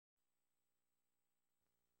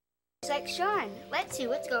like Sean. Let's see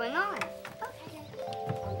what's going on. Okay.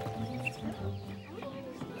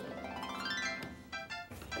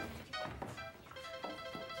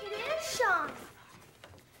 It is Sean.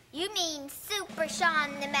 You mean Super Sean,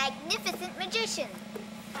 the Magnificent Magician.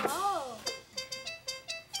 Oh.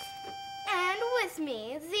 And with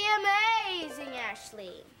me, the amazing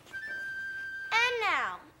Ashley. And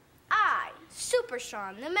now, I, Super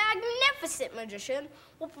Sean, the Magnificent Magician,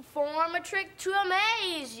 will perform a trick to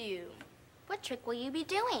amaze you. What trick will you be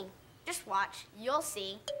doing? Just watch, you'll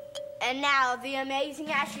see. And now, the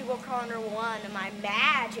amazing Ashley will corner one of my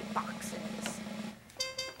magic boxes.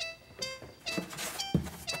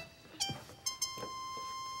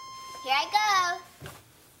 Here I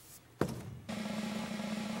go.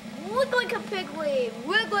 Look like a pigweed,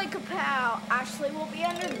 wig like a pow. Ashley will be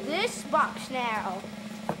under this box now.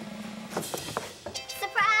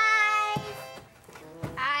 Surprise!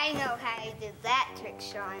 I know how you did that trick,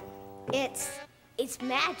 Sean. It's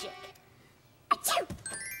magic. Achoo!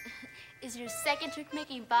 Is your second trick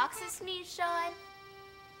making boxes neat, Sean?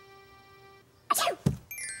 Achoo!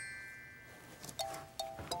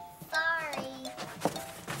 Sorry.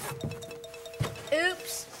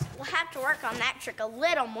 Oops, we'll have to work on that trick a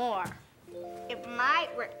little more. It might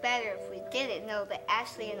work better if we didn't know that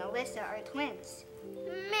Ashley and Alyssa are twins.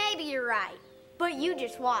 Maybe you're right, but you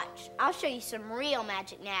just watch. I'll show you some real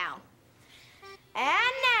magic now.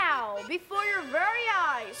 And now, before your very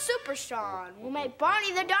eyes, Super Sean will make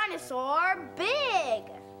Barney the dinosaur big.